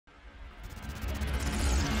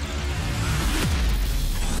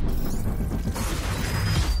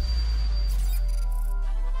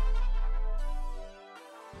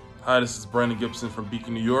Hi, this is Branden Gibson from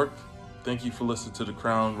Beacon, New York. Thank you for listening to the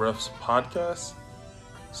Crown Refs podcast.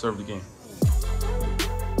 Serve the game.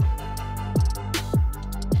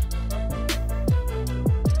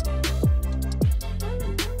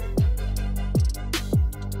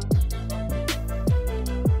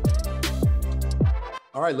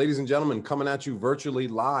 All right, ladies and gentlemen, coming at you virtually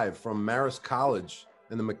live from Marist College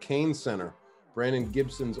and the McCain Center, Branden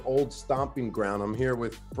Gibson's old stomping ground. I'm here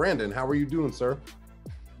with Branden. How are you doing, sir?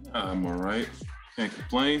 I'm all right. Can't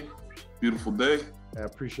complain. Beautiful day. I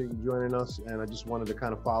appreciate you joining us, and I just wanted to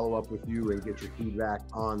kind of follow up with you and get your feedback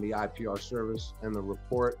on the IPR service and the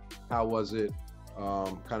report. How was it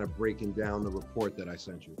kind of breaking down the report that I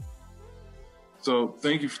sent you? So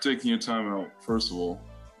thank you for taking your time out, first of all.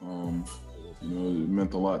 It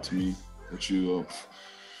meant a lot to me that you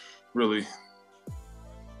really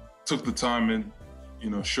took the time and,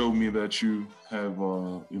 showed me that you have,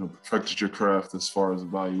 perfected your craft as far as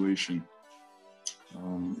evaluation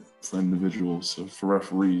for individuals, for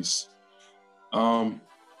referees.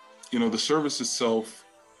 The service itself,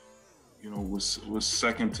 was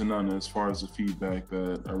second to none as far as the feedback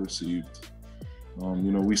that I received.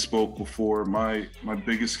 We spoke before. My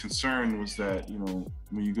biggest concern was that,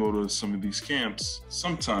 when you go to some of these camps,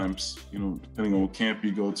 sometimes, depending on what camp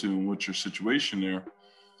you go to and what's your situation there,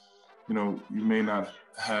 you may not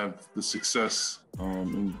have the success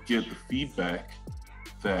and get the feedback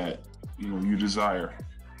that, you desire.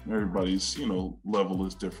 Everybody's, level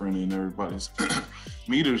is different and everybody's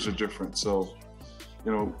meters are different. So,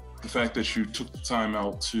 the fact that you took the time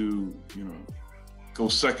out to, go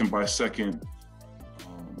second by second,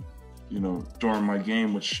 during my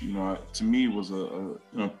game, which, to me was a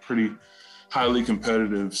pretty highly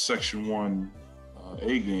competitive Section 1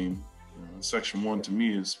 A game. Section 1 to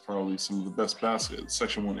me is probably some of the best basketball.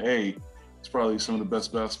 Section 1A is probably some of the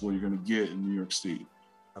best basketball you're going to get in New York State.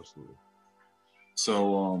 Absolutely.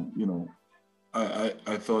 So,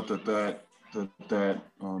 I thought that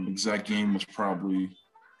exact game was probably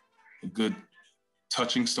a good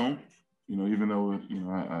touching stone, even though,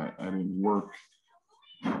 I didn't work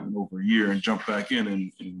over a year and jumped back in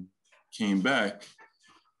and came back.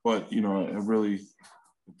 But, I really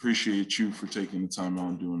appreciate you for taking the time out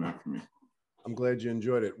and doing that for me. I'm glad you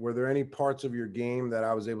enjoyed it. Were there any parts of your game that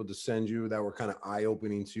I was able to send you that were kind of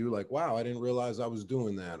eye-opening to you? Like, wow, I didn't realize I was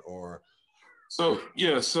doing that, or... the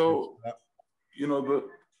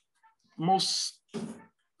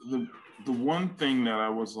one thing that I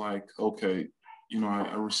was like, okay,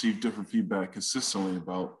 I received different feedback consistently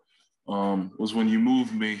about was when you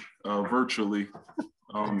moved me virtually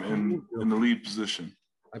in the lead position.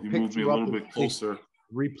 You moved me a little bit closer.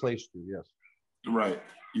 Replaced you, yes. Right.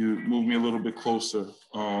 You moved me a little bit closer.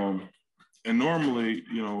 And normally,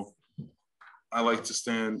 I like to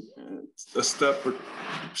stand a step or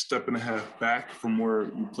step and a half back from where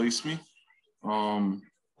you place me,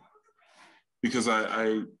 because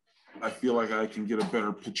I feel like I can get a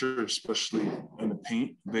better picture, especially in the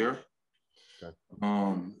paint there. Okay.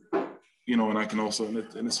 And I can also,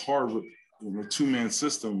 and it's hard with two-man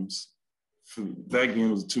systems. For that game,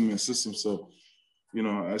 it was a two-man system, so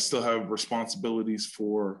I still have responsibilities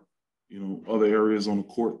for other areas on the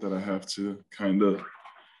court that I have to kind of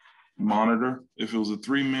monitor. If it was a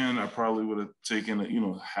three-man, I probably would have taken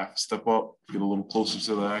a half step up, get a little closer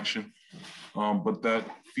to the action. But that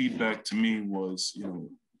feedback to me was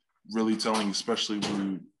really telling, especially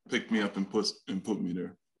when you picked me up and put me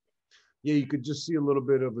there. Yeah, you could just see a little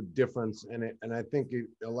bit of a difference in it, and I think it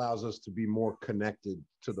allows us to be more connected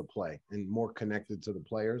to the play and more connected to the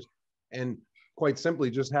players, and quite simply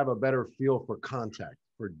just have a better feel for contact,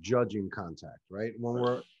 for judging contact, right? When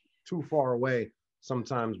we're too far away,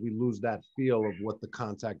 sometimes we lose that feel of what the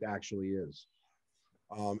contact actually is.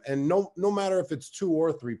 And no matter if it's 2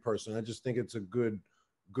 or 3 person, I just think it's a good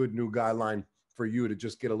new guideline for you to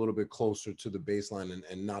just get a little bit closer to the baseline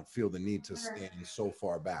and not feel the need to stand so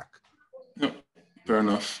far back. Yeah, fair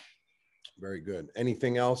enough. Very good.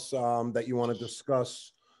 Anything else that you want to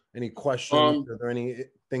discuss? Any questions? Are there any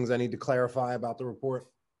things I need to clarify about the report?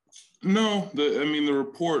 No, the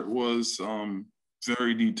report was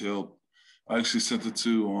very detailed. I actually sent it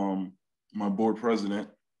to my board president.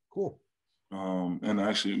 Cool. And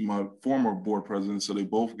actually my former board president, so they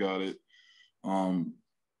both got it.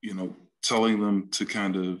 Telling them to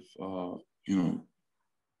kind of, to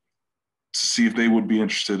see if they would be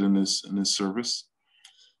interested in this service,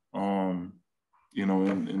 and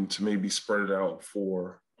to maybe spread it out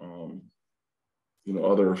for,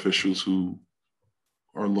 other officials who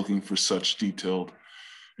are looking for such detailed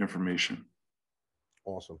information.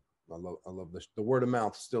 Awesome. I love this. The word of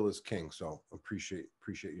mouth still is king. So appreciate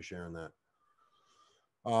you sharing that.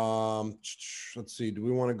 Let's see. Do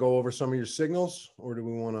we want to go over some of your signals, or do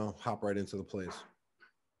we want to hop right into the plays?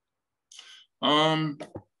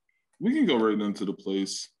 We can go right into the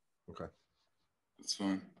plays. Okay. That's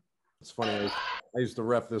fine. It's funny. I used to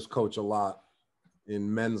ref this coach a lot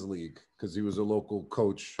in men's league because he was a local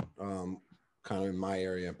coach, kind of in my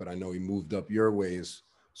area, but I know he moved up your ways.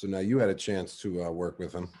 So now you had a chance to work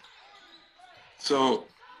with him. So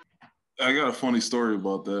I got a funny story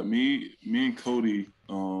about that. Me and Cody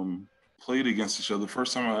played against each other. The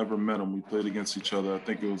first time I ever met him, we played against each other. I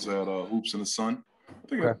think it was at Hoops in the Sun.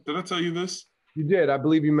 Did I tell you this? You did. I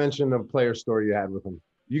believe you mentioned a player story you had with him.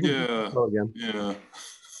 You can go again. Yeah.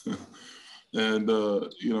 And,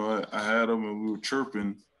 I had him and we were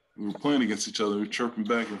chirping. We were playing against each other. We were chirping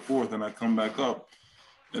back and forth, and I come back up.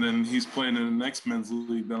 And then he's playing in the next men's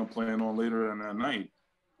league that I'm playing on later in that night.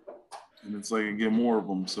 And it's like I get more of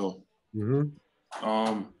them. So, he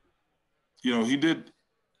did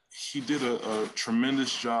a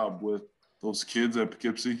tremendous job with those kids at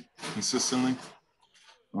Poughkeepsie consistently.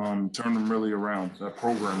 Turned them really around, that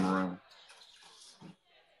program around.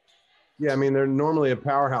 Yeah, I mean, they're normally a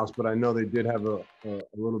powerhouse, but I know they did have a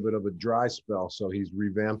little bit of a dry spell, so he's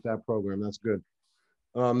revamped that program. That's good.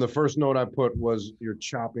 The first note I put was your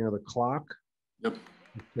chopping of the clock. Yep.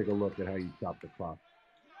 Let's take a look at how you chop the clock.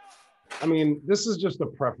 I mean, this is just a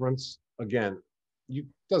preference. Again,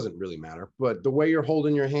 doesn't really matter, but the way you're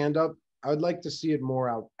holding your hand up, I would like to see it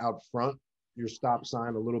more out front. Your stop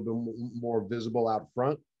sign a little bit more visible out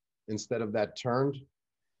front instead of that turned.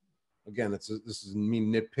 Again, this is me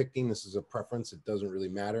nitpicking. This is a preference. It doesn't really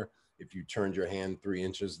matter if you turned your hand 3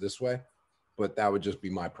 inches this way, but that would just be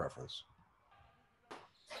my preference.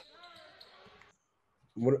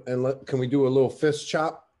 Can we do a little fist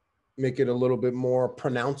chop? Make it a little bit more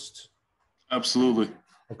pronounced? Absolutely.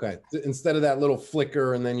 Okay. Instead of that little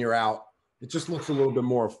flicker and then you're out, it just looks a little bit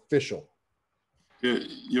more official. Yeah,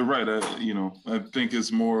 you're right. I think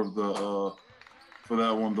it's more of the for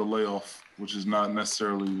that one, the layoff, which is not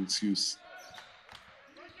necessarily an excuse.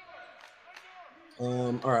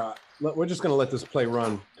 All right, we're just going to let this play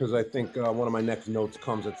run because I think one of my next notes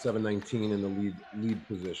comes at 7:19 in the lead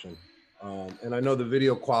position. And I know the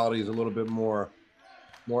video quality is a little bit more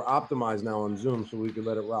optimized now on Zoom, so we could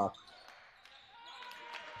let it rock.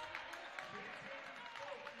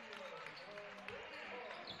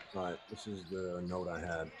 All right, this is the note I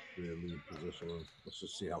had for your lead positioning. Let's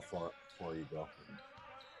just see how far you go.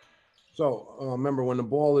 So remember, when the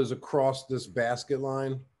ball is across this basket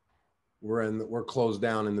line, we're closed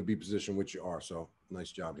down in the B position, which you are. So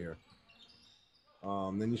nice job here.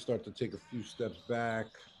 Then you start to take a few steps back.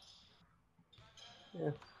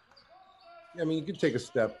 Yeah, I mean, you could take a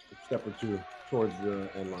step or two towards the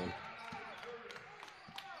end line.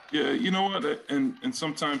 Yeah, you know what? And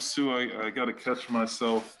sometimes too, I got to catch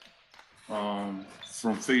myself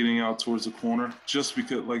from fading out towards the corner, just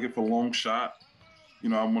because, like, if a long shot,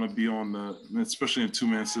 I want to be on especially in a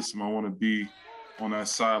 2-man system, I want to be on that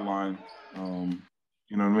sideline, to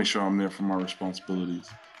make sure I'm there for my responsibilities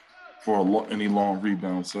for any long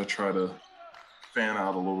rebounds. So I try to fan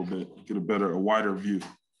out a little bit, get a wider view.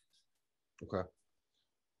 Okay.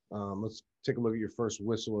 Let's take a look at your first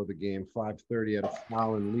whistle of the game. 5:30 at a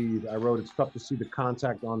foul and lead. I wrote it's tough to see the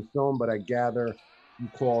contact on film, but I gather you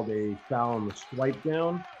called a foul on the swipe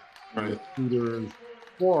down on the shooter's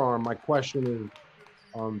forearm. My question is,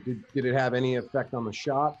 did it have any effect on the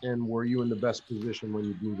shot, and were you in the best position when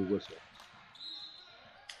you blew the whistle?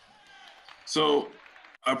 So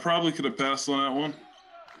I probably could have passed on that one.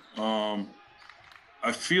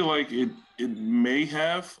 I feel like it may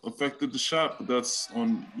have affected the shot, but that's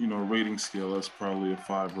on a rating scale. That's probably a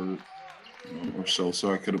 5 or so.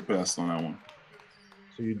 So I could have passed on that one.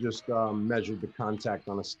 So you just measured the contact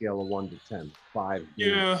on a scale of 1 to 10. 5.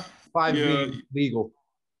 Being legal.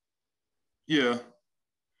 Yeah.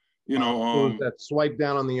 It was that swipe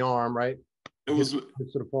down on the arm, right? It was to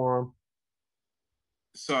the forearm.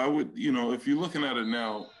 So I would, if you're looking at it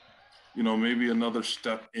now, maybe another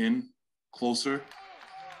step in closer.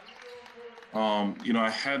 I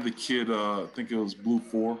had the kid, I think it was blue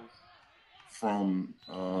 4 from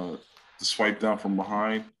the swipe down from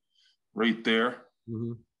behind right there.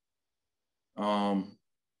 Mm-hmm.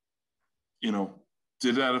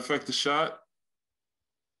 Did that affect the shot?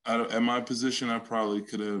 At my position, I probably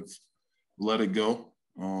could have let it go.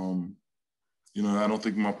 I don't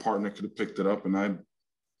think my partner could have picked it up, and I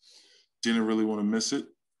didn't really want to miss it.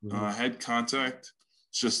 Mm-hmm. I had contact.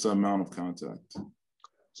 It's just the amount of contact.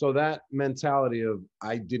 So that mentality of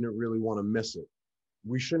I didn't really want to miss it.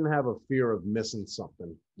 We shouldn't have a fear of missing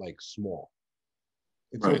something like small.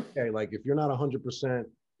 It's right. Okay. Like if you're not 100%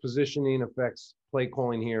 Positioning affects play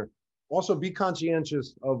calling here. Also, be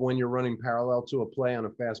conscientious of when you're running parallel to a play on a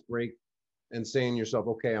fast break and saying to yourself,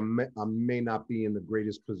 okay, I may not be in the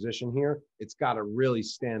greatest position here. It's got to really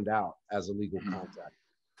stand out as a legal contact.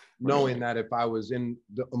 Knowing that if I was in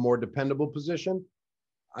a more dependable position,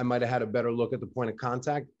 I might have had a better look at the point of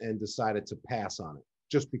contact and decided to pass on it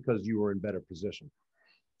just because you were in better position.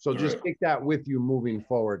 So just take that with you moving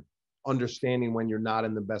forward, understanding when you're not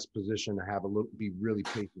in the best position to have be really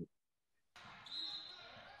patient.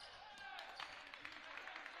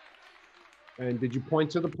 And did you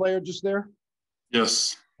point to the player just there?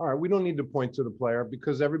 Yes. All right, we don't need to point to the player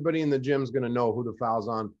because everybody in the gym is going to know who the foul's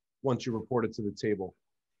on once you report it to the table.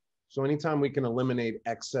 So anytime we can eliminate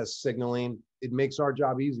excess signaling, it makes our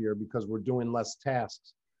job easier because we're doing less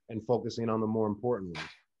tasks and focusing on the more important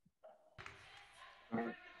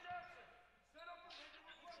ones.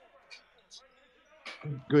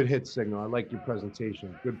 Good hit signal. I like your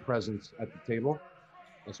presentation. Good presence at the table.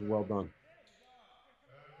 That's well done.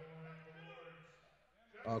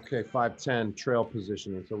 Okay, 5-10, trail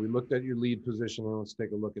positioning. So we looked at your lead positioning. Let's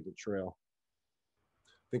take a look at the trail.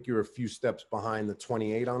 I think you're a few steps behind the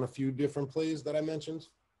 28 on a few different plays that I mentioned.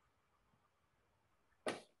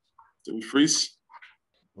 Did we freeze?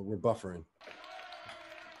 Well, we're buffering.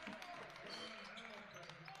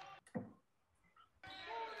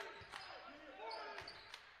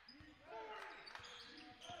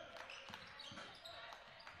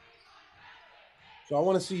 So I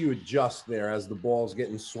want to see you adjust there as the ball's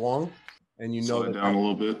getting swung, and you know that down a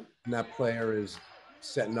little bit. And that player is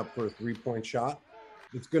setting up for a three-point shot.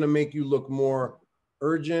 It's going to make you look more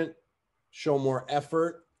urgent, show more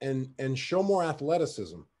effort, and show more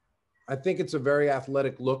athleticism. I think it's a very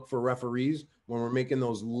athletic look for referees when we're making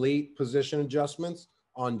those late position adjustments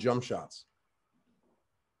on jump shots.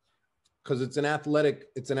 Because it's an athletic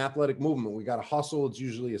movement. We got to hustle. It's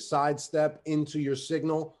usually a sidestep into your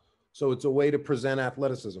signal. So it's a way to present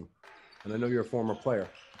athleticism. And I know you're a former player.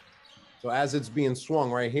 So as it's being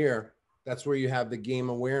swung right here, that's where you have the game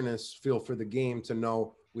awareness, feel for the game to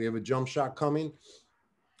know we have a jump shot coming.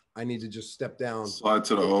 I need to just step down. Slide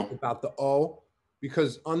to the O. About the O.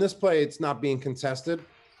 Because on this play, it's not being contested.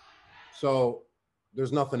 So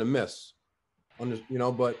there's nothing to miss.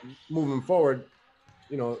 But moving forward,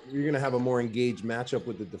 you're going to have a more engaged matchup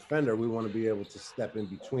with the defender. We want to be able to step in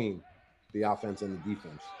between the offense and the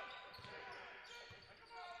defense.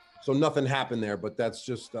 So nothing happened there, but that's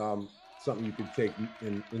just something you could take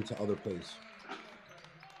into other plays.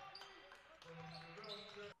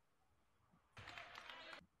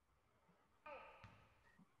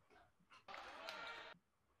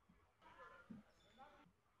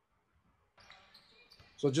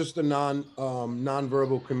 So just a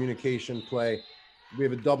non-verbal communication play. We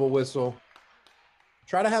have a double whistle.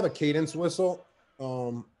 Try to have a cadence whistle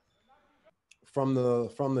from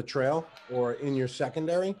the trail or in your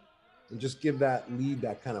secondary, and just give that lead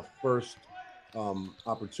that kind of first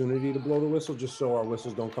opportunity to blow the whistle, just so our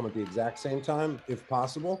whistles don't come at the exact same time, if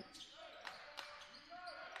possible.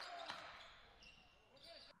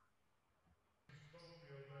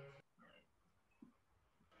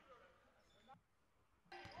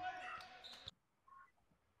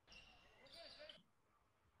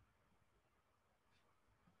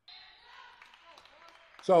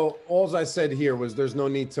 So all I said here was there's no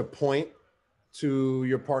need to point to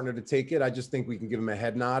your partner to take it. I just think we can give him a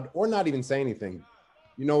head nod or not even say anything.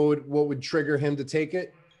 You know what would trigger him to take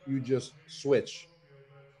it? You just switch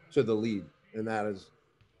to the lead, and that is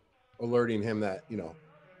alerting him that,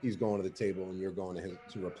 he's going to the table and you're going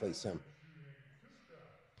to replace him.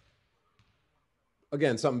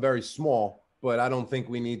 Again, something very small, but I don't think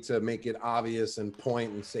we need to make it obvious and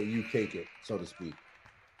point and say, you take it, so to speak.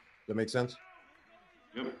 Does that make sense?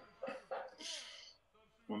 Yep.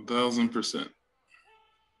 1000%.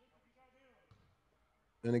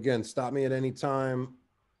 And again, stop me at any time.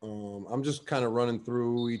 I'm just kind of running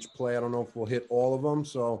through each play. I don't know if we'll hit all of them,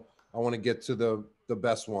 so I want to get to the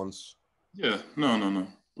best ones. Yeah, no.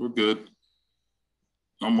 We're good.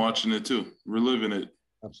 I'm watching it too. We're living it.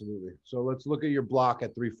 Absolutely. So let's look at your block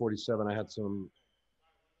at 347. I had some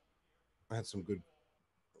good,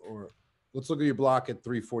 or let's look at your block at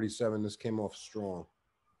 347. This came off strong.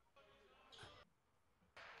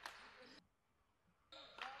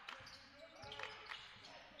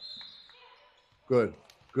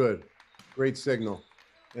 Good. Great signal.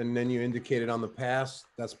 And then you indicated on the pass.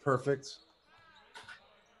 That's perfect.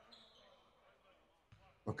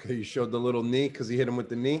 Okay, you showed the little knee because he hit him with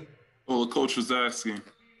the knee. Well, the coach was asking.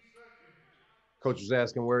 Coach was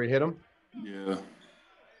asking where he hit him? Yeah.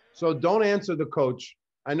 So don't answer the coach.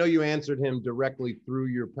 I know you answered him directly through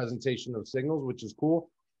your presentation of signals, which is cool.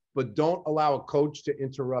 but don't allow a coach to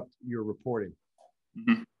interrupt your reporting.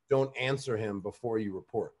 Mhm. Don't answer him before you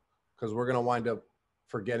report, because we're going to wind up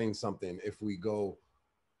forgetting something if we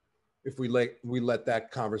let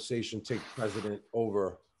that conversation take precedent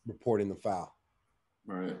over reporting the foul.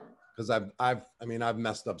 Right. Because I've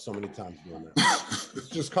messed up so many times doing that. It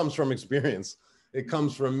just comes from experience. It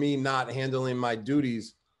comes from me not handling my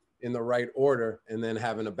duties in the right order and then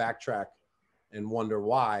having to backtrack and wonder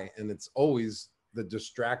why. And it's always the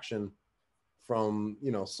distraction from,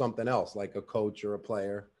 something else, like a coach or a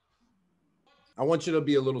player. I want you to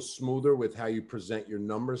be a little smoother with how you present your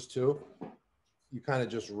numbers too. You kind of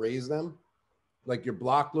just raise them. Like your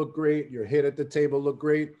block looked great, your hit at the table looked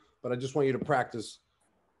great, but I just want you to practice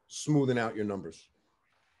smoothing out your numbers.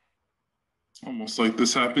 Almost like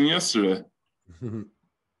this happened yesterday. And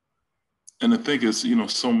I think it's,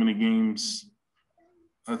 so many games.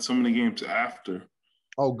 I had so many games after.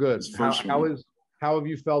 Oh, good. This first How one. how have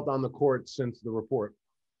you felt on the court since the report?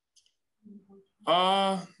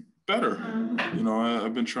 Better.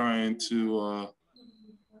 I've been trying to,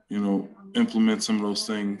 implement some of those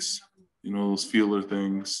things, those feeler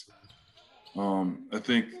things. I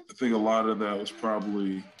think a lot of that was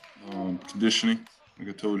probably conditioning, like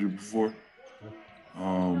I told you before.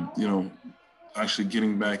 Actually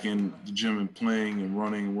getting back in the gym and playing and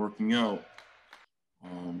running and working out,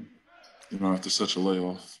 after such a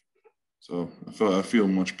layoff. So I feel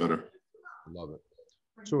much better. Love it.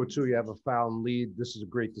 2-2, you have a foul and lead. This is a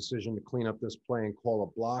great decision to clean up this play and call a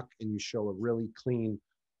block, and you show a really clean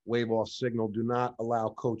wave-off signal. Do not allow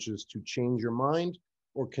coaches to change your mind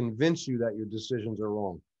or convince you that your decisions are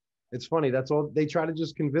wrong. It's funny. That's all. They try to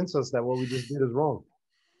just convince us that what we just did is wrong.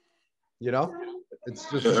 It's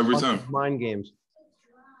just every time. mind games.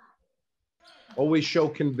 Always show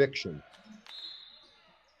conviction.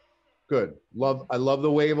 Good. I love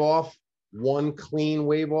the wave off. One clean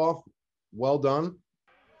wave off. Well done.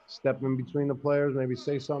 Step in between the players. Maybe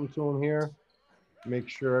say something to them here. Make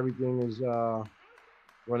sure everything is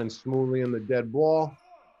running smoothly in the dead ball.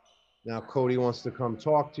 Now Cody wants to come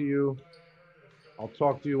talk to you. I'll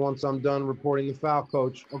talk to you once I'm done reporting the foul,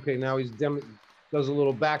 coach. Okay, now he's does a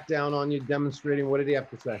little back down on you, demonstrating. What did he have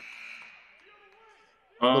to say?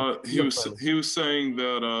 He was saying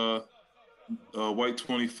that white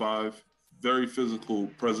 25, very physical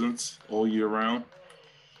presence all year round.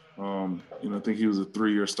 I think he was a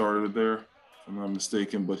 3-year starter there, if I'm not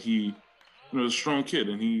mistaken. But he, was a strong kid,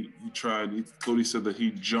 and he tried. Cody said that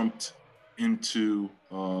he jumped into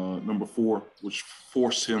number 4, which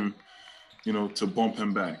forced him, to bump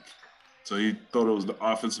him back. So he thought it was the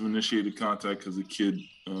offensive initiated contact because the kid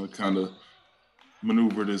kind of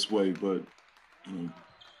maneuvered his way. But,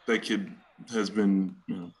 that kid has been,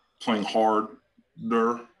 playing harder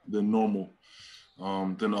than normal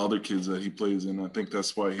than the other kids that he plays in. I think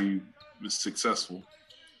that's why he is successful.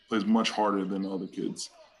 Plays much harder than the other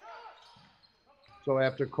kids. So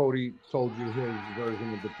after Cody told you his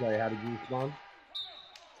version of the play, how did you respond?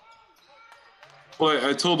 Well,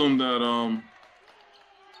 I told him that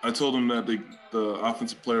the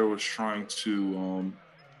offensive player was trying to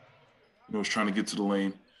get to the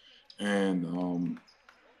lane, and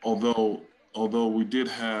although we did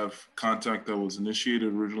have contact that was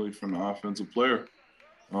initiated originally from the offensive player,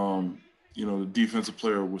 the defensive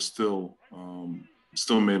player was still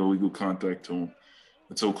made illegal contact to him.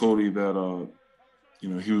 And so Cody that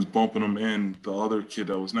he was bumping him, and the other kid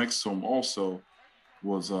that was next to him also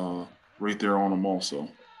was right there on him also.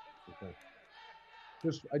 Okay.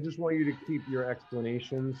 I just want you to keep your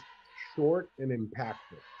explanations short and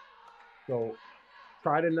impactful. So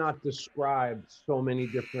try to not describe so many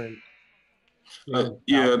different things.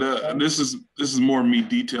 This is more me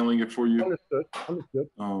detailing it for you. Understood.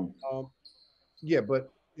 Yeah,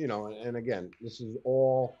 but and again, this is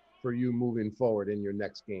all for you moving forward in your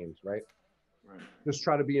next games, right? Right. Just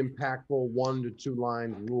try to be impactful, 1 to 2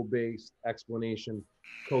 lines, rule-based explanation.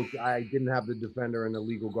 Coach, I didn't have the defender in the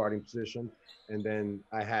legal guarding position, and then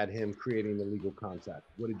I had him creating the legal contact.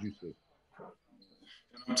 What did you see?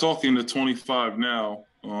 I'm talking to 25 now.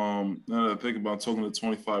 Now that I think about talking to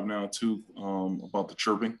 25 now too, about the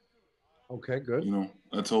chirping. Okay, good.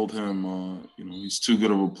 I told him, he's too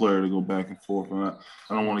good of a player to go back and forth, and I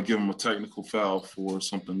don't want to give him a technical foul for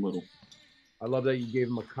something little. I love that you gave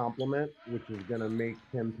him a compliment, which is going to make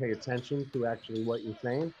him pay attention to actually what you're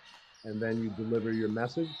saying, and then you deliver your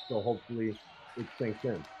message, so hopefully it sinks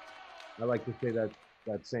in. I like to say that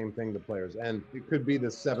same thing to players, and it could be the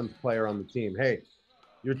 7th player on the team. Hey,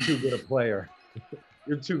 you're too good a player.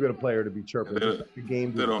 You're too good a player to be chirping.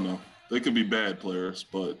 They don't know. They could be bad players,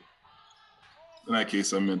 but in that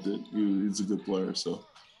case, I meant it. He's a good player, so.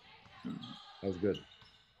 That was good.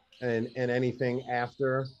 and anything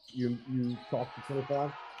after you talk to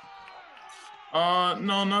 25?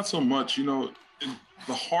 No, not so much. You know,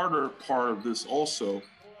 the harder part of this also,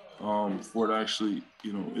 for it actually,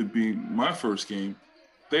 you know, it being my first game,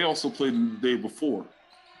 they also played the day before,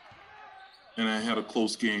 and I had a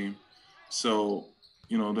close game. So,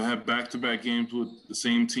 you know, to have back-to-back games with the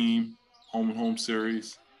same team, home and home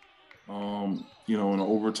series, you know, in an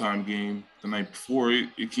overtime game the night before,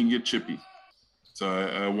 it can get chippy. So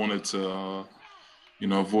I wanted to, you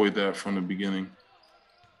know, avoid that from the beginning.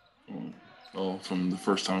 Well, from the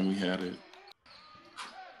first time we had it.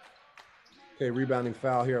 Okay, rebounding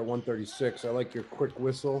foul here at 136. I like your quick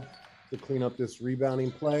whistle to clean up this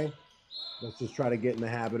rebounding play. Let's just try to get in the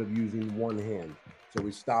habit of using one hand. So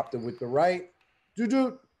we stopped it with the right.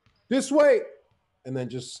 Do this way. And then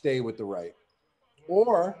just stay with the right.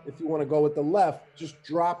 Or if you want to go with the left, just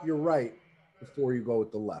drop your right before you go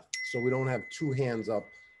with the left. So we don't have two hands up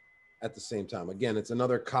at the same time. Again, it's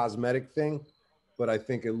another cosmetic thing, but I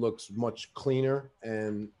think it looks much cleaner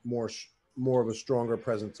and more of a stronger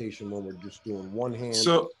presentation when we're just doing one hand.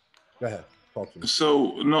 So go ahead, talk to me.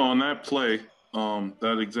 So no, on that play,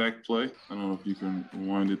 that exact play, I don't know if you can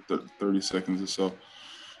rewind it 30 seconds or so.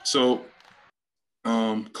 So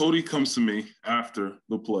Cody comes to me after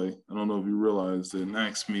the play. I don't know if you realized it, and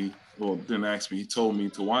asked me, well, didn't ask me, he told me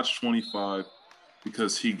to watch 25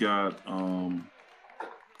 because he got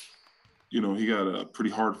you know, he got a pretty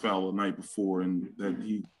hard foul the night before, and that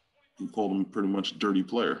he called him pretty much a dirty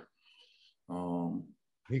player.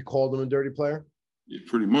 He called him a dirty player? Yeah,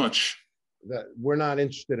 pretty much. That we're not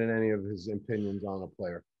interested in any of his opinions on a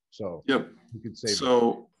player. So yep. You could say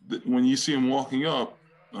so when you see him walking up,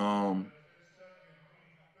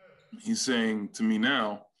 he's saying to me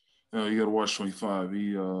now, you got to watch 25. He,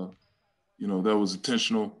 you know, that was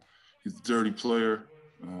intentional. He's a dirty player.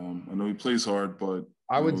 I know he plays hard, but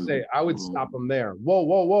I would say I would stop him there.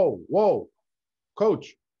 Whoa.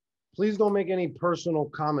 Coach, please don't make any personal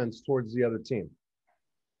comments towards the other team.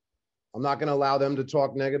 I'm not going to allow them to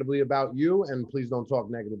talk negatively about you, and please don't talk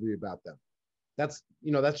negatively about them. That's,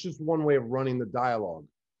 you know, that's just one way of running the dialogue.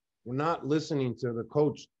 We're not listening to the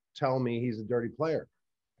coach tell me he's a dirty player.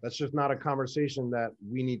 That's just not a conversation that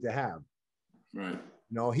we need to have. Right.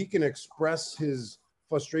 You know, he can express his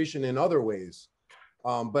frustration in other ways,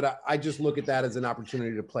 but I just look at that as an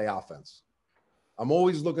opportunity to play offense. I'm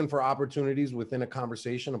always looking for opportunities within a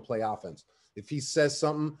conversation to play offense. If he says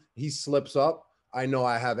something, he slips up, I know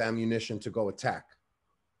I have ammunition to go attack.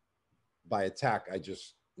 By attack, I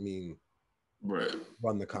just mean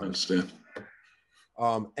run the conversation.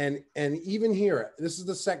 And even here, this is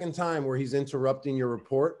the second time where he's interrupting your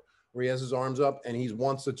report, where he has his arms up and he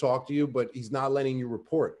wants to talk to you, but he's not letting you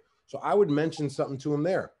report. So I would mention something to him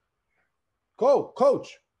there.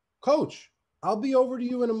 Coach, I'll be over to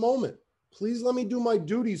you in a moment. Please let me do my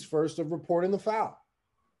duties first of reporting the foul.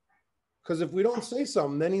 Because if we don't say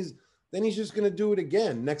something, then he's just going to do it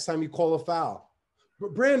again next time you call a foul.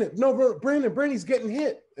 But Brandon's getting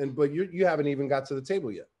hit, but you haven't even got to the table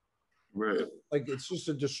yet. Right. Like, it's just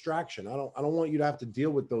a distraction. I don't want you to have to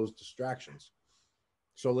deal with those distractions.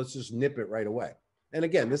 So let's just nip it right away. And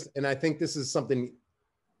again, I think this is something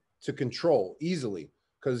to control easily,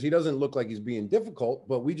 because he doesn't look like he's being difficult,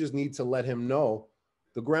 but we just need to let him know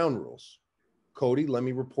the ground rules. Cody, let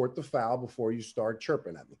me report the foul before you start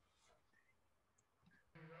chirping at me.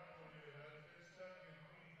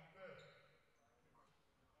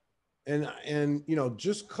 And you know,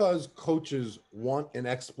 just because coaches want an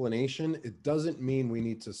explanation, it doesn't mean we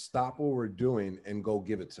need to stop what we're doing and go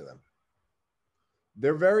give it to them.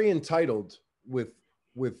 They're very entitled with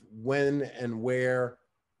when and where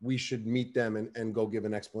we should meet them and go give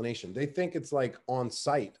an explanation. They think it's like on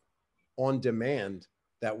site, on demand,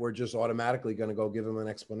 that we're just automatically going to go give them an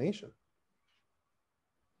explanation.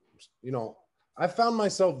 You know, I found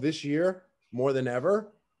myself this year more than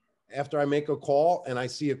ever, after I make a call and I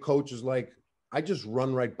see a coach is like, I just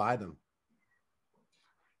run right by them.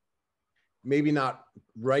 Maybe not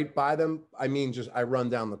right by them. I mean, just I run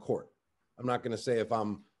down the court. I'm not going to say if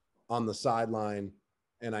I'm on the sideline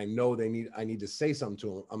and I know I need to say something to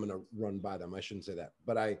them, I'm going to run by them. I shouldn't say that,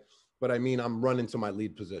 but I mean, I'm running to my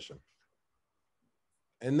lead position.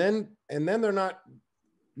 And then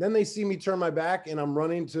they see me turn my back and I'm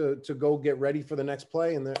running to go get ready for the next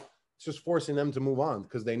play. And it's just forcing them to move on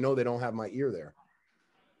because they know they don't have my ear there.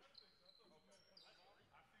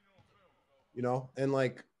 You know, and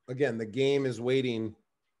like, again, the game is waiting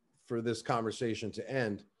for this conversation to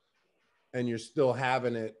end and you're still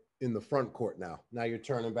having it in the front court now. Now you're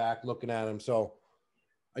turning back, looking at him. So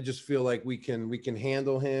I just feel like we can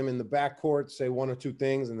handle him in the backcourt, say one or two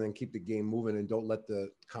things, and then keep the game moving and don't let the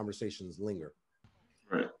conversations linger.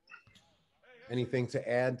 Right. Anything to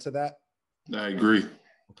add to that? I agree.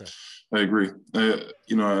 Okay. I agree.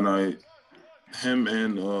 Him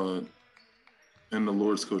and the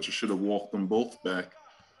Lord's coach, I should have walked them both back,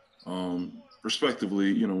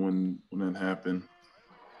 respectively. When that happened.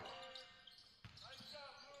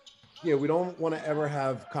 Yeah, we don't want to ever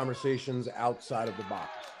have conversations outside of the box.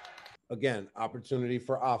 Again, opportunity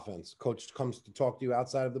for offense. Coach comes to talk to you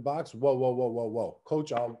outside of the box. Whoa, whoa, whoa, whoa, whoa.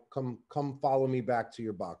 Coach, I'll come follow me back to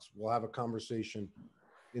your box. We'll have a conversation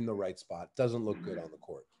in the right spot. Doesn't look good on the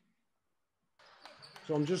court.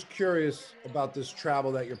 So I'm just curious about this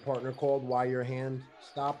travel that your partner called, why your hand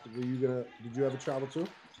stopped. Did you have a travel too?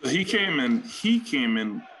 He came in,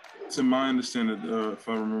 to my understanding, if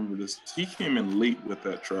I remember this, he came in late with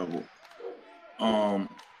that travel.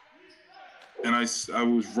 And I was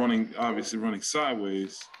obviously running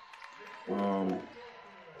sideways, and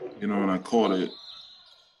I caught it.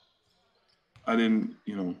 I didn't,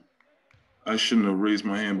 I shouldn't have raised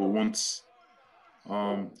my hand, but once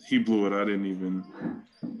he blew it, I didn't even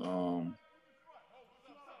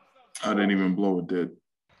blow it dead.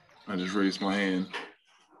 I just raised my hand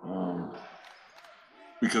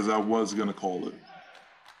because I was gonna call it.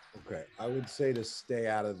 Okay, I would say to stay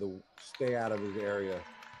out of his area.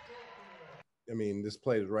 I mean, this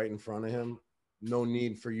play is right in front of him. No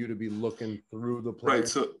need for you to be looking through the play. Right.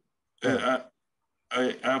 So, I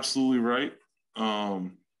absolutely right.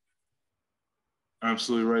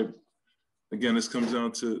 Absolutely right. Again, this comes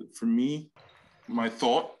down to, for me, my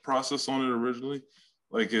thought process on it originally.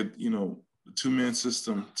 Like the two-man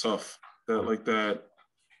system, tough. That,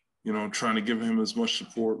 trying to give him as much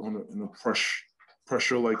support in a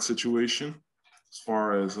pressure-like situation, as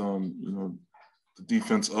far as the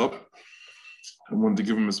defense up. I wanted to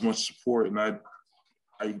give him as much support, and I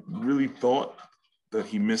really thought that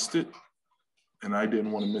he missed it, and I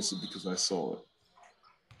didn't want to miss it because I saw it.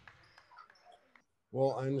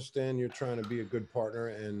 Well, I understand you're trying to be a good partner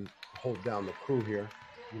and hold down the crew here,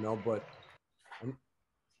 but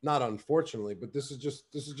not unfortunately, but this is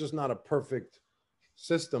just not a perfect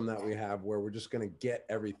system that we have where we're just going to get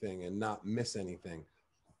everything and not miss anything.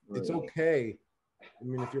 Right. It's okay. I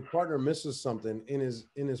mean, if your partner misses something in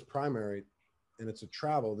his primary and it's a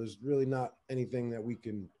travel, there's really not anything that we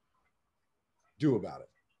can do about it.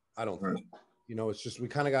 I don't think. It's just, we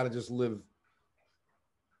kind of got to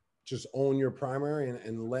just own your primary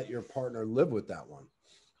and let your partner live with that one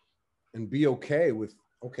and be okay with,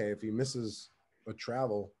 if he misses a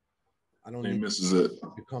travel, I don't need to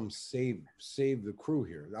come save the crew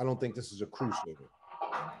here. I don't think this is a crew saver,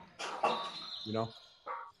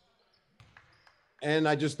 And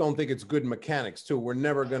I just don't think it's good mechanics too. We're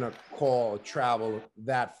never going to call a travel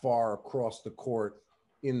that far across the court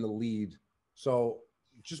in the lead. So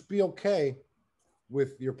just be okay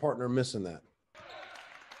with your partner missing that.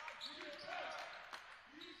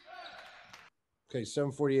 Okay,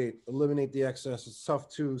 7:48, eliminate the excess. It's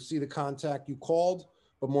tough to see the contact you called,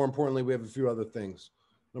 but more importantly, we have a few other things.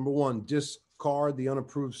 Number one, discard the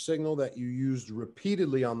unapproved signal that you used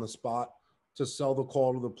repeatedly on the spot to sell the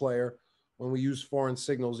call to the player. When we use foreign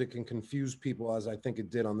signals, it can confuse people, as I think it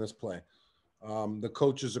did on this play. The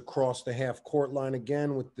coach is across the half court line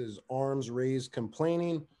again with his arms raised,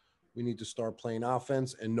 complaining. We need to start playing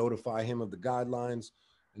offense and notify him of the guidelines.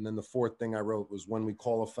 And then the fourth thing I wrote was, when we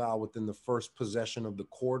call a foul within the first possession of the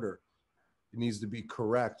quarter, it needs to be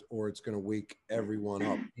correct or it's going to wake everyone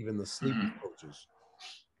up, even the sleepy coaches.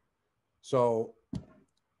 So,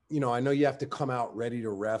 I know you have to come out ready to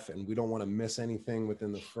ref, and we don't want to miss anything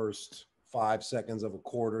within the first 5 seconds of a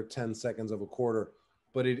quarter, 10 seconds of a quarter,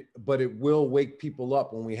 but it will wake people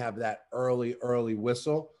up when we have that early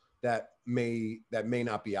whistle that may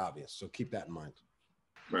not be obvious. So keep that in mind.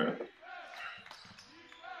 Right.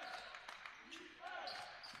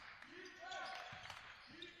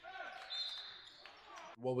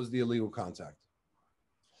 What was the illegal contact?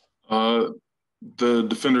 The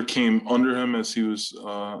defender came under him as he was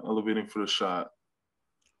elevating for the shot.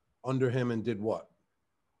 Under him and did what?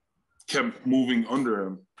 Kept moving under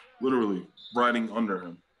him, literally riding under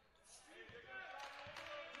him.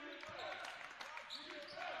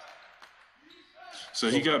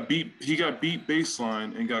 So he got beat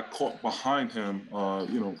baseline and got caught behind him,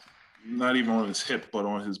 not even on his hip, but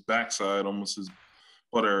on his backside, almost his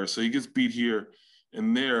butt area. So he gets beat here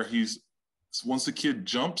and there. Once the kid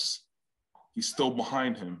jumps, he's still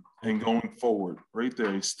behind him and going forward right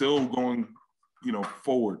there. He's still going,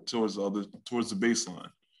 forward towards the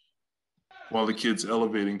baseline while the kid's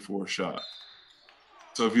elevating for a shot.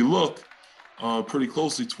 So if you look, pretty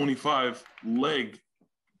closely, 25, leg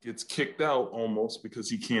gets kicked out almost because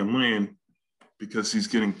he can't land because he's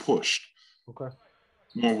getting pushed. Okay.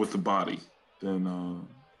 More with the body than.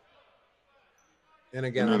 And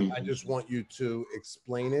again, I just want you to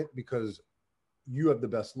explain it because you have the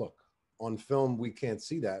best look. On film, we can't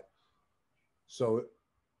see that. So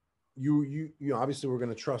you obviously we're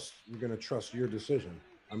going to trust your decision.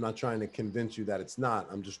 I'm not trying to convince you that it's not.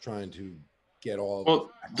 I'm just trying to get all.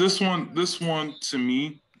 Well, this one to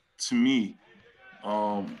me,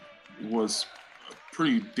 was a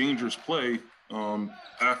pretty dangerous play.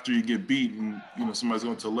 After you get beat and somebody's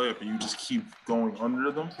going to layup and you just keep going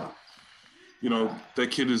under them.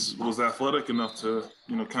 That kid was athletic enough to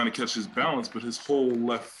kind of catch his balance, but his whole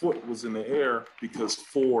left foot was in the air because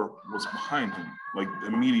 4 was behind him, like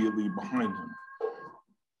immediately behind him.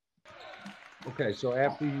 Okay, so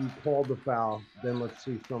after you called the foul, then let's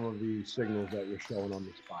see some of the signals that you're showing on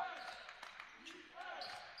the spot.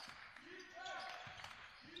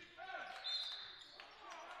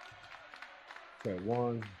 Okay,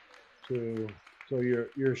 1, 2. So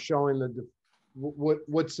you're showing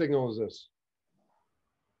what signal is this?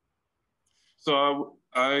 So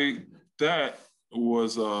that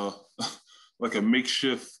was like a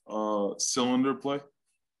makeshift cylinder play.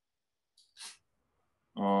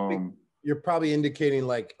 You're probably indicating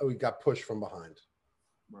like, oh, he got pushed from behind.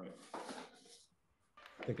 Right.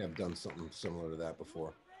 I think I've done something similar to that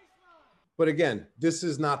before. But again, this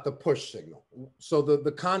is not the push signal. So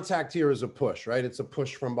the contact here is a push, right? It's a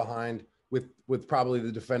push from behind with probably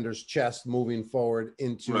the defender's chest moving forward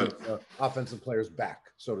into the offensive player's back,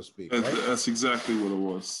 so to speak. Right? That's exactly what it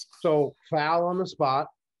was. So foul on the spot.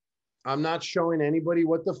 I'm not showing anybody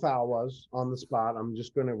what the foul was on the spot. I'm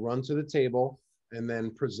just going to run to the table and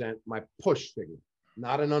then present my push signal.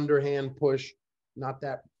 Not an underhand push, not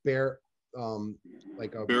that bear,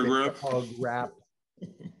 like a bear grab, hug, wrap.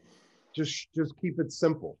 Just keep it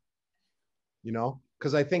simple,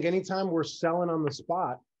 because I think anytime we're selling on the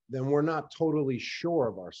spot, then we're not totally sure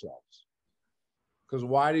of ourselves. Because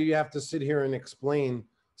why do you have to sit here and explain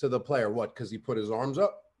to the player what? Because he put his arms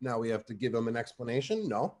up. Now we have to give him an explanation?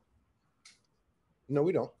 No,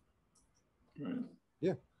 we don't. Right.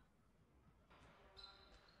 Yeah.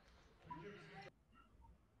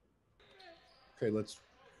 Okay, let's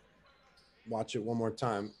watch it one more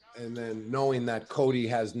time. And then knowing that Cody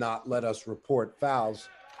has not let us report fouls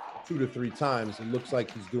 2 to 3 times, it looks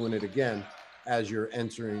like he's doing it again as you're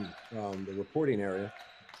entering the reporting area.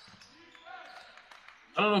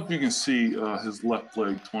 I don't know if you can see his left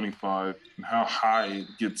leg 25 and how high it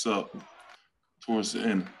gets up towards the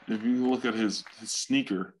end. If you look at his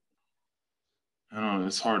sneaker, I don't know,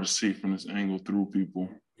 it's hard to see from this angle through people.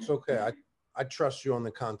 It's okay. I trust you on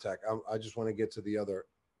the contact. I just want to get to the other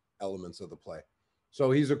elements of the play.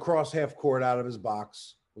 So he's across half court out of his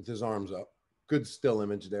box with his arms up. Good still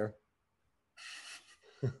image there.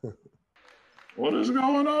 What is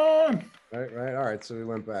going on? Right. All right. So we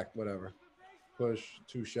went back, whatever. Push,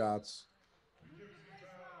 2 shots.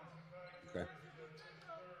 Okay.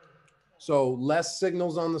 So less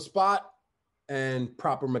signals on the spot and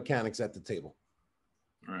proper mechanics at the table.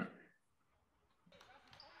 Right.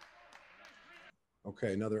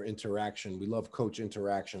 Okay, another interaction. We love coach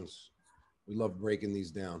interactions. We love breaking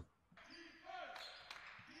these down.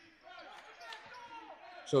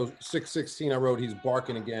 So 6:16, I wrote, he's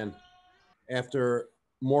barking again. After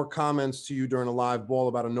more comments to you during a live ball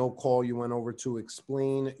about a no call, you went over to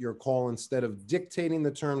explain your call instead of dictating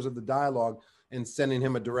the terms of the dialogue and sending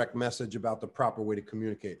him a direct message about the proper way to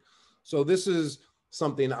communicate. So this is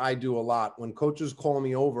something I do a lot. When coaches call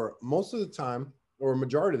me over, most of the time, or a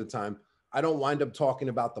majority of the time, I don't wind up talking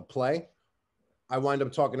about the play. I wind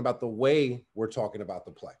up talking about the way we're talking about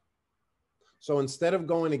the play. So instead of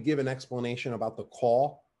going to give an explanation about the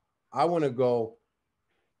call, I want to go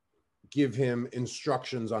give him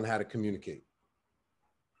instructions on how to communicate.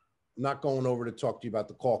 I'm not going over to talk to you about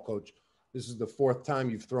the call, coach. This is the 4th time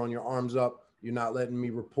you've thrown your arms up. You're not letting me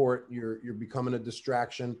report. You're becoming a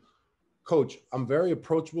distraction. Coach, I'm very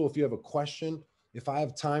approachable. If you have a question, if I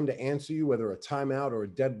have time to answer you, whether a timeout or a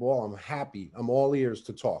dead ball, I'm happy. I'm all ears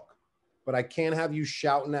to talk. But I can't have you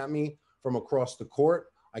shouting at me from across the court.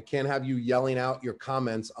 I can't have you yelling out your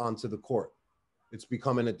comments onto the court. It's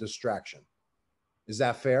becoming a distraction. Is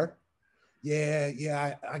that fair?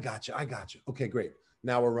 Yeah, I got you. Okay, great.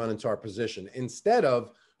 Now we're running to our position instead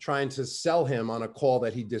of trying to sell him on a call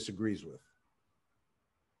that he disagrees with.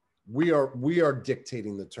 We are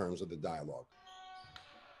dictating the terms of the dialogue.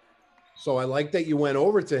 So I like that you went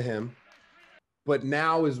over to him, but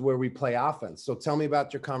now is where we play offense. So tell me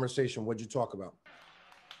about your conversation. What'd you talk about?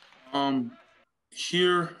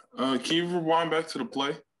 Here, can you rewind back to the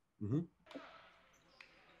play? Mm-hmm.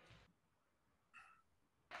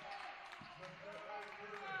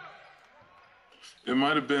 It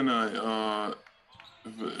might have been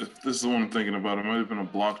if this is the one I'm thinking about, it might have been a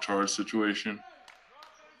block charge situation.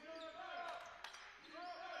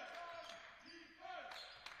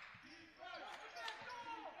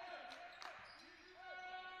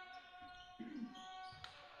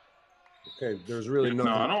 Okay, there's really No,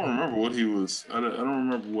 nothing. I don't remember what he was. I don't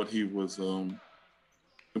remember what he was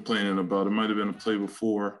complaining about. It might have been a play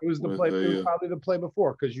before. It was the play. It was probably the play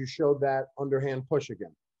before because you showed that underhand push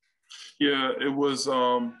again. Yeah, it was.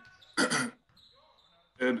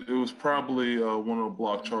 It was probably one of the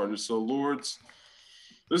block charges. So Lourdes,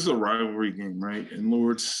 this is a rivalry game, right? And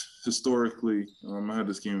Lourdes, historically, I had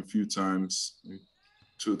this game a few times,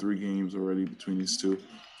 2 or 3 games already between these two,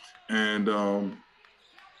 and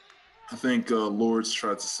I think Lourdes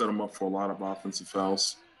tried to set him up for a lot of offensive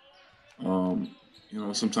fouls.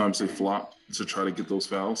 Sometimes they flop to try to get those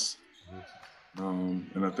fouls.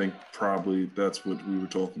 And I think probably that's what we were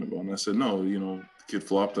talking about. And I said, no, the kid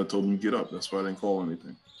flopped. I told him to get up. That's why I didn't call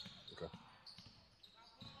anything. Okay.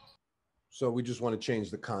 So we just want to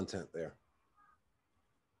change the content there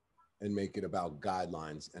and make it about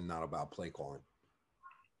guidelines and not about play calling.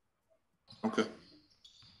 Okay.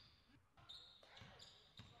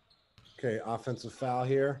 Okay, offensive foul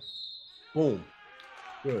here. Boom.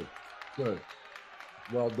 Good, good.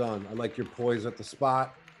 Well done. I like your poise at the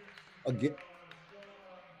spot. Again.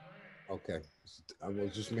 Okay. I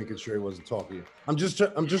was just making sure he wasn't talking to you. I'm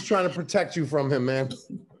just trying to protect you from him, man.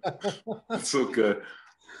 That's okay.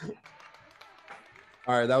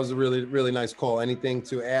 All right, that was a really, really nice call. Anything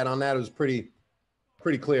to add on that? It was pretty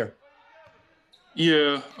clear.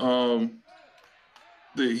 Yeah.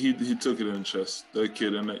 He took it in the chest, that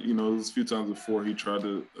kid. And, there was a few times before he tried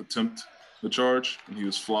to attempt the charge and he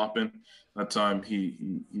was flopping. That time he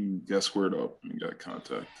got squared up and got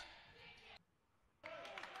contact.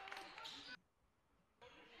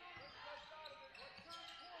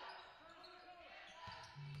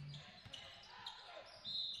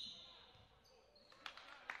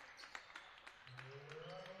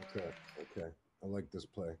 Okay. I like this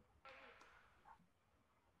play.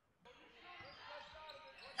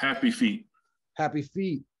 Happy feet. Happy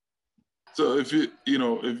feet. So if you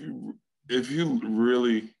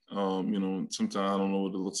really, sometimes I don't know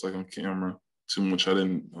what it looks like on camera too much. I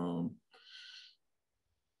didn't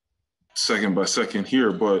second by second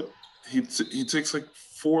here, but he takes like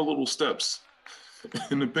 4 little steps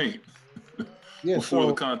in the paint before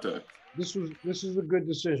the contact. This is a good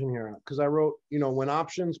decision here because I wrote, when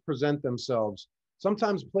options present themselves,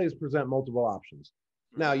 sometimes plays present multiple options.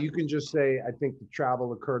 Now you can just say, I think the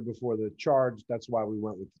travel occurred before the charge. That's why we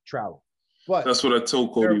went with the travel. But that's what I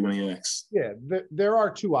told Cody when he asked. Yeah, there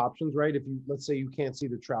are 2 options, right? If you, let's say you can't see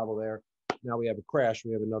the travel there, now we have a crash,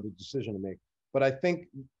 we have another decision to make. But I think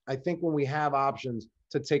when we have options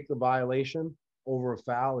to take the violation over a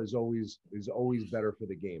foul is always better for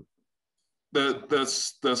the game.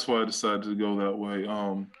 That's why I decided to go that way.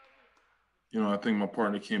 I think my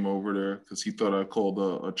partner came over there because he thought I called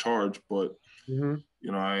a charge, but I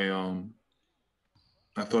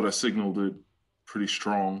thought I signaled it pretty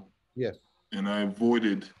strong. Yeah. And I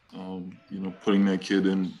avoided, putting that kid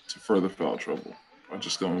into further foul trouble by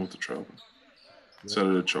just going with the travel instead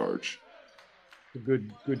of the charge. A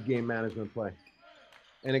good game management play.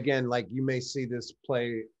 And again, like you may see this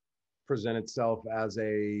play present itself as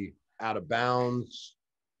a out of bounds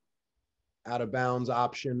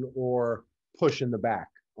option or push in the back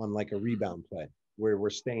on like a rebound play where we're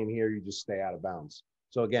staying here, you just stay out of bounds.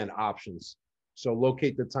 So again, options. So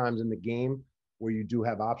locate the times in the game where you do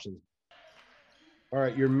have options. All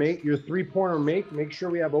right, your 3-pointer make sure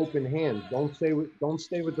we have open hands. Don't stay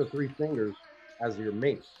with the 3 fingers as your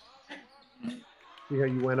make. See how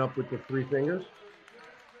you went up with the 3 fingers?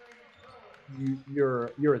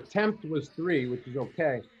 Your attempt was 3, which is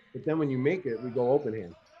okay, but then when you make it, we go open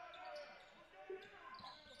hand.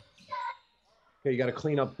 Okay, you got a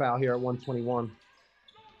cleanup foul here at 121.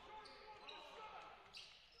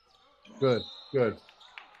 Good. As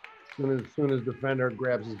soon as defender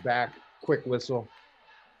grabs his back, quick whistle.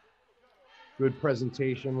 Good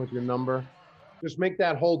presentation with your number. Just make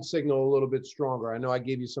that hold signal a little bit stronger. I know I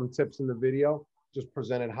gave you some tips in the video. Just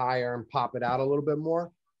present it higher and pop it out a little bit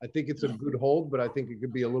more. I think it's a good hold, but I think it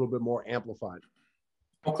could be a little bit more amplified.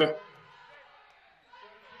 Okay.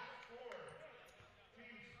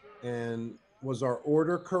 And was our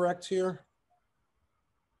order correct here?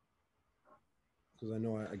 Because I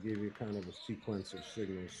know I gave you kind of a sequence of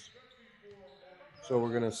signals. So we're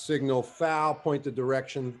going to signal foul, point the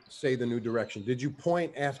direction, say the new direction. Did you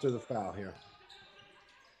point after the foul here?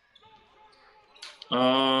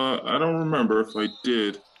 I don't remember if I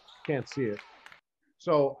did. Can't see it.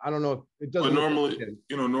 So I don't know if it doesn't. But normally,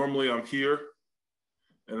 normally I'm here,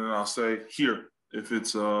 and then I'll say here if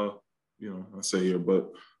it's I say here, but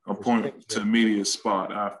I'll point to immediate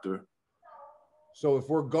spot after. So if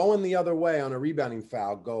we're going the other way on a rebounding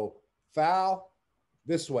foul, go foul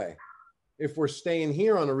this way. If we're staying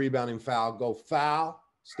here on a rebounding foul, go foul,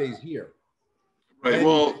 stays here. Right. Then,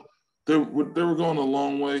 well, they were going a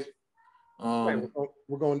long way. Right,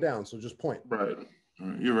 we're going down, so just point. Right.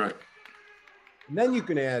 You're right. And then you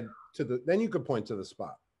can add then you could point to the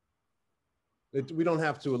spot. We don't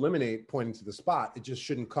have to eliminate pointing to the spot. It just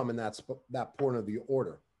shouldn't come in that point of the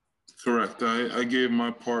order. Correct. I gave my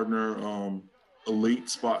partner a late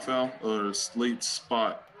spot foul or a late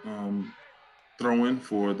spot throw in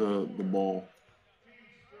for the ball.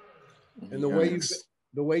 And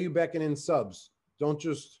the way you beckon in subs, don't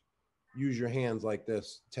just use your hands like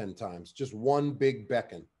this 10 times. Just one big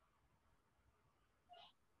beckon.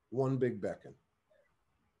 One big beckon.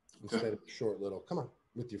 Instead of short little. Come on,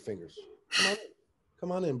 with your fingers. Come on in.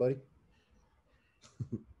 Come on in, buddy.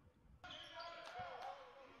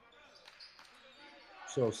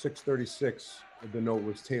 So 6:36, the note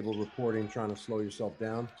was table reporting, trying to slow yourself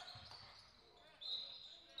down.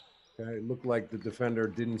 Okay, it looked like the defender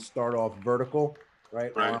didn't start off vertical,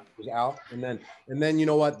 right? Arm was out, and then you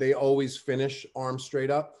know what? They always finish arms straight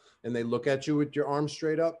up, and they look at you with your arms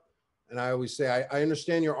straight up. And I always say, I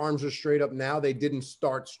understand your arms are straight up now. They didn't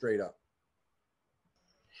start straight up.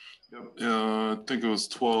 Yep. I think it was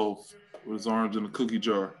 12 with his arms in a cookie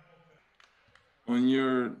jar. On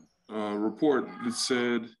your report, it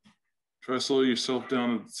said, try to slow yourself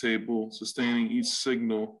down at the table, sustaining each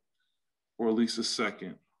signal for at least a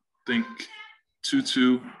second. Think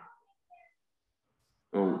 2-2.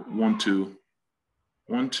 Oh, 1-2.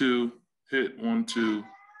 1-2, hit 1-2,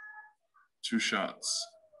 2 shots.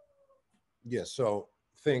 Yeah, so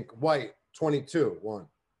think white, 22, 1,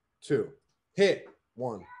 2. Hit,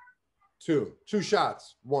 1, 2. 2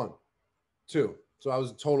 shots, 1, 2. So I was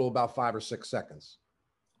a total about 5 or 6 seconds.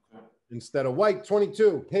 Instead of white,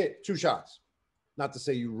 22, hit, 2 shots. Not to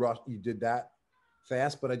say you did that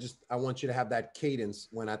fast, but I want you to have that cadence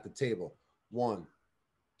when at the table. 1,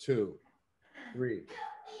 2, 3,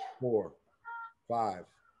 4, 5.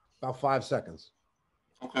 About 5 seconds.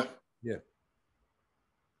 Okay. Yeah.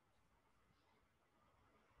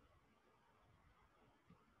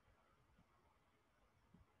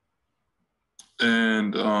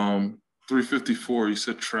 And 354, you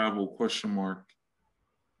said travel, question mark.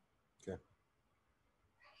 Okay.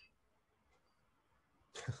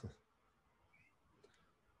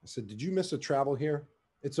 I said, did you miss a travel here?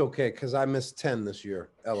 It's okay, because I missed 10 this year,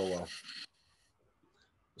 LOL.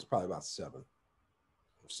 It's probably about 7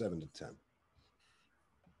 to 10.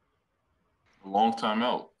 A long time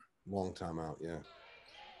out. Long time out, yeah.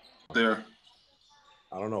 There.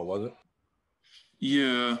 I don't know, was it?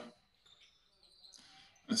 Yeah.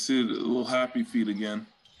 I see a little happy feet again.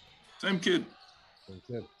 Same kid. Same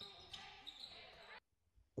kid.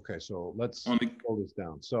 Okay, so let's pull this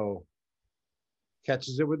down. So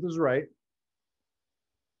catches it with his right.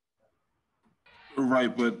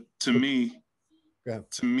 Right, but to me,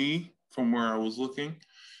 from where I was looking,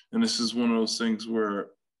 and this is one of those things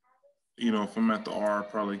where, if I'm at the R, I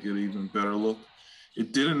probably get an even better look.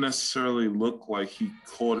 It didn't necessarily look like he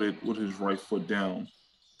caught it with his right foot down.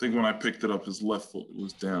 I think when I picked it up, his left foot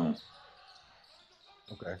was down.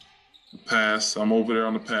 Okay. The pass, I'm over there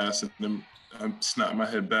on the pass, and then I snap my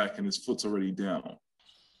head back, and his foot's already down.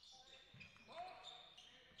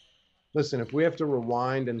 Listen, if we have to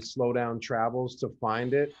rewind and slow down travels to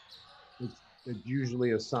find it, it's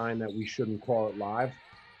usually a sign that we shouldn't call it live.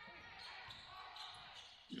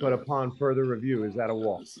 Yeah. But upon further review, is that a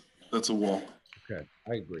walk? That's a walk. Okay,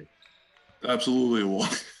 I agree. Absolutely a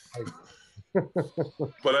walk.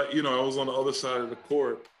 But I was on the other side of the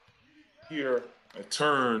court. Here, I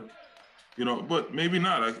turned, but maybe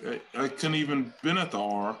not. I couldn't even been at the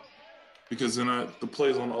R because then the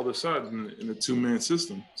play's on the other side in the two-man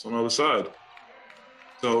system. It's on the other side.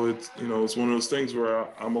 So it's it's one of those things where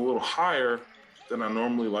I'm a little higher than I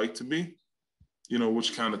normally like to be,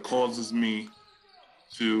 which kind of causes me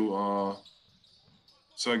to.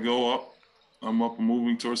 So I go up. I'm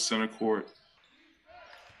moving towards center court.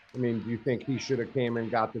 I mean, do you think he should have came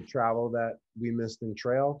and got the travel that we missed in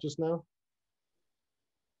trail just now?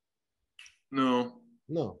 No.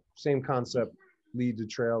 No. Same concept, lead to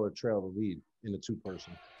trail or trail to lead in a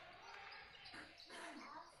 2-person.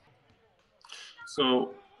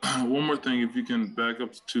 So One more thing, if you can back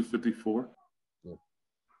up to 254. Yeah.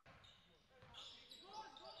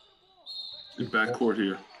 The backcourt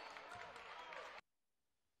here.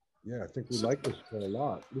 Yeah, I think we like this play a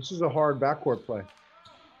lot. This is a hard backcourt play.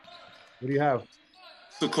 What do you have?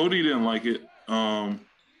 So Cody didn't like it.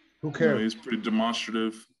 Who cares? He's pretty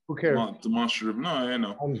demonstrative. Who cares? Not demonstrative. No, I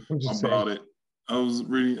know I'm just about saying.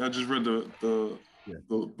 it. I just read the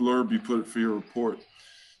blurb you put for your report.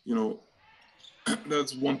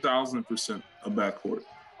 That's 1,000% a backcourt.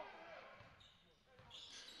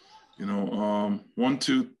 1,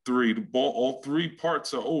 2, 3. The ball, all three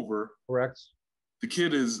parts are over. Correct. The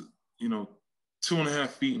kid is, 2.5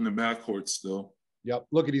 feet in the backcourt still. Yep.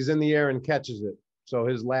 Look at, he's in the air and catches it. So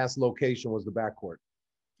his last location was the backcourt.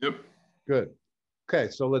 Yep. Good. Okay,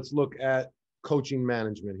 so let's look at coaching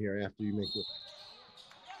management here after you make it.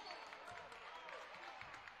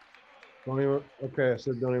 Okay, I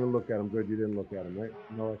said don't even look at him. Good, you didn't look at him, right?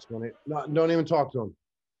 No explanation. No, don't even talk to him.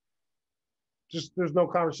 Just, there's no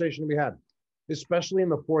conversation to be had. Especially in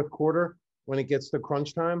the fourth quarter, when it gets to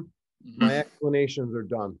crunch time, my explanations are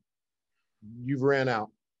done. You've ran out.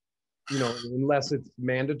 Unless it's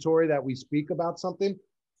mandatory that we speak about something,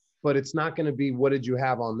 but it's not going to be what did you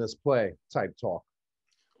have on this play type talk.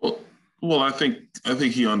 Well, I think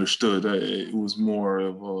he understood. It was more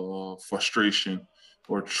of a frustration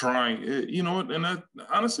or trying. And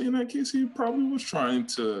honestly, in that case, he probably was trying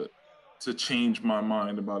to change my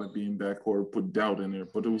mind about it being backcourt, put doubt in there,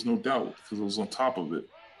 but there was no doubt because it was on top of it.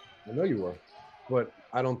 I know you were, but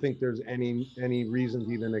I don't think there's any reason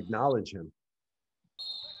to even acknowledge him.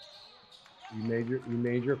 You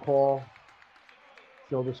made your call,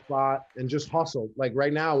 show the spot, and just hustle. Like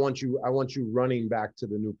right now, I want you running back to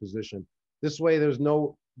the new position. This way, there's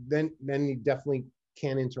no then he definitely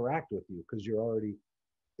can't interact with you because you're already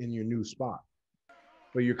in your new spot.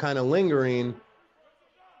 But you're kind of lingering,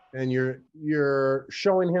 and you're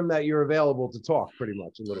showing him that you're available to talk pretty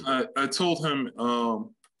much a little bit. I told him.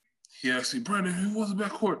 He asked me, Branden, who was the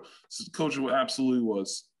backcourt? So the coach absolutely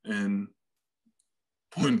was, and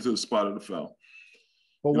pointed to the spot of the foul.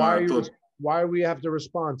 But why do we have to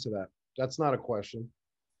respond to that? That's not a question.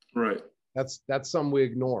 Right. That's something we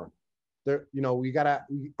ignore. I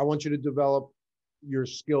want you to develop your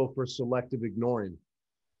skill for selective ignoring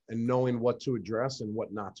and knowing what to address and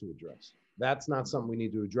what not to address. That's not something we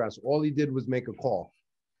need to address. All he did was make a call.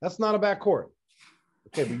 That's not a backcourt.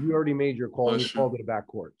 Okay, but you already made your call and you called it a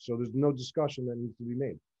backcourt. So there's no discussion that needs to be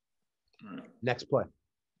made. Right. Next play.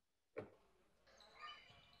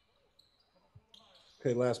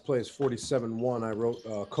 Okay, last play is 47-1. I wrote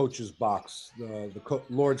coach's box. The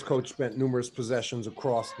Lord's coach spent numerous possessions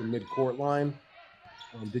across the midcourt line.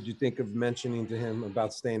 Did you think of mentioning to him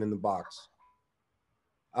about staying in the box?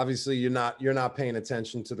 Obviously, you're not paying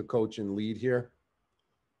attention to the coach and lead here,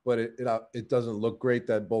 but it doesn't look great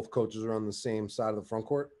that both coaches are on the same side of the front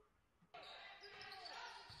court.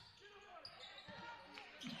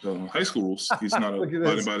 High school rules. He's not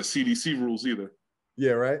abiding by the CDC rules either.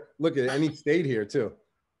 Yeah, right. Look at it. And he stayed here too.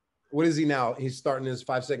 What is he now? He's starting his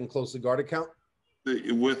 5-second closely guarded count?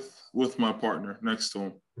 With my partner next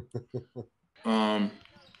to him.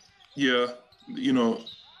 Yeah,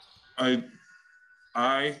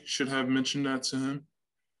 I should have mentioned that to him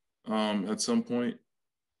at some point.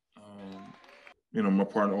 My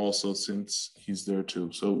partner also, since he's there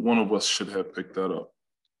too. So one of us should have picked that up.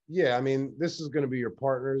 Yeah, I mean, this is going to be your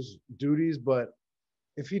partner's duties, but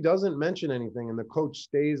if he doesn't mention anything and the coach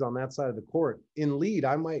stays on that side of the court in lead,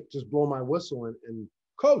 I might just blow my whistle and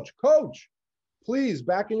coach, please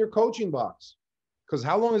back in your coaching box. Because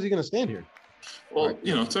how long is he going to stand here? Well,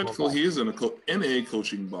 technically he is in a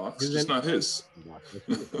coaching box, just not his.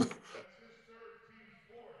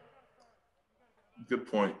 Good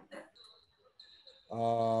point.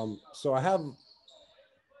 So I have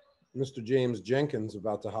Mr. James Jenkins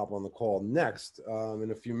about to hop on the call next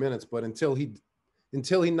in a few minutes, but until he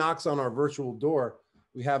knocks on our virtual door,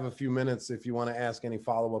 we have a few minutes if you want to ask any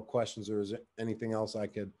follow-up questions, or is there anything else I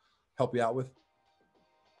could help you out with?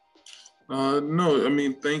 No, I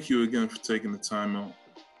mean, thank you again for taking the time out.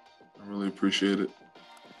 I really appreciate it.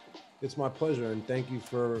 It's my pleasure, and thank you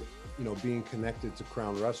for, being connected to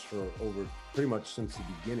Crown Refs for over pretty much since the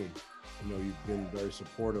beginning. You've been very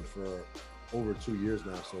supportive for over 2 years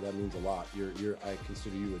now, so that means a lot. I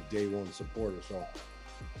consider you a day one supporter, so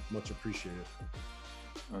much appreciated.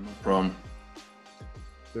 No problem.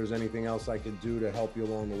 If there's anything else I could do to help you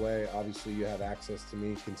along the way, obviously you have access to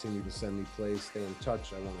me. Continue to send me plays, stay in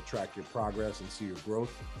touch. I want to track your progress and see your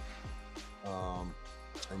growth.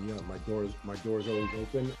 And yeah, my door's always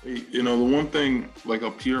open. The one thing like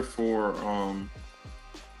up here for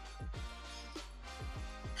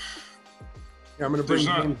Here, I'm going to bring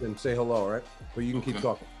James in and say hello, all right? But you can keep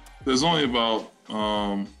talking. There's only about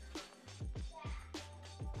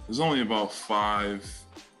 5,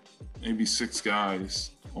 maybe 6 guys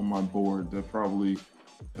on my board that probably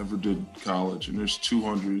ever did college, and there's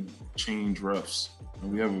 200 change refs.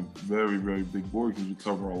 And we have a very, very big board because we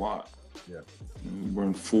cover a lot. Yeah. And we're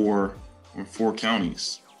in 4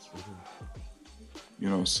 counties. You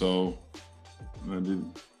know, so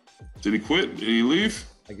did he quit? Did he leave?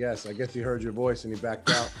 I guess he heard your voice and he backed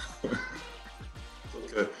out.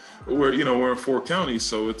 Okay. We're in 4 counties,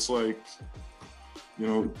 so it's like, you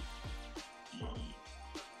know,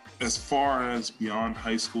 as far as beyond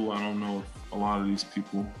high school, I don't know if a lot of these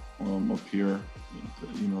people up here,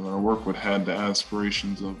 you know, that I work with had the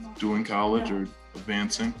aspirations of doing college or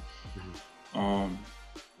advancing.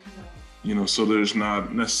 You know, so there's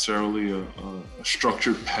not necessarily a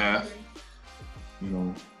structured path, you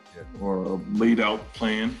know, or a laid out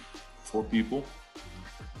plan for people,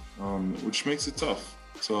 which makes it tough.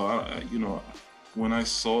 So, you know, when I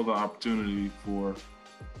saw the opportunity for,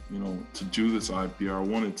 you know, to do this IPR, I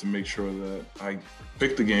wanted to make sure that I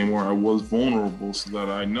picked a game where I was vulnerable so that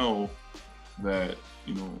I know that,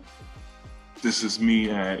 you know, this is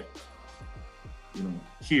me at, you know,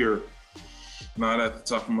 here, not at the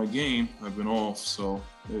top of my game. I've been off, so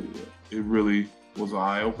it really was an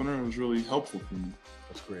eye-opener. It was really helpful for me.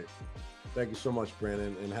 That's great. Thank you so much,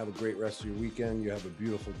 Branden, and have a great rest of your weekend. You have a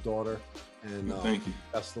beautiful daughter, and thank you.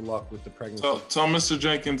 Best of luck with the pregnancy. Tell Mr.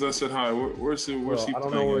 Jenkins I said hi. Where's he? I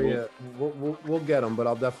don't know where yet. We'll get him, but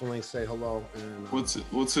I'll definitely say hello. And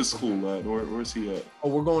what's his school at? Where's he at? Oh,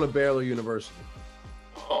 we're going to Baylor University.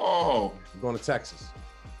 Oh, we're going to Texas.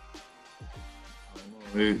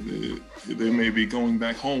 They may be going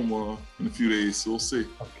back home in a few days, so we'll see.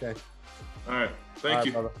 Okay. All right. Thank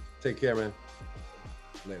you. Brother. Take care, man.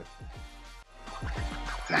 Later.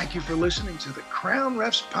 Thank you for listening to the Crown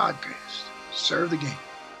Refs Podcast. Serve the game.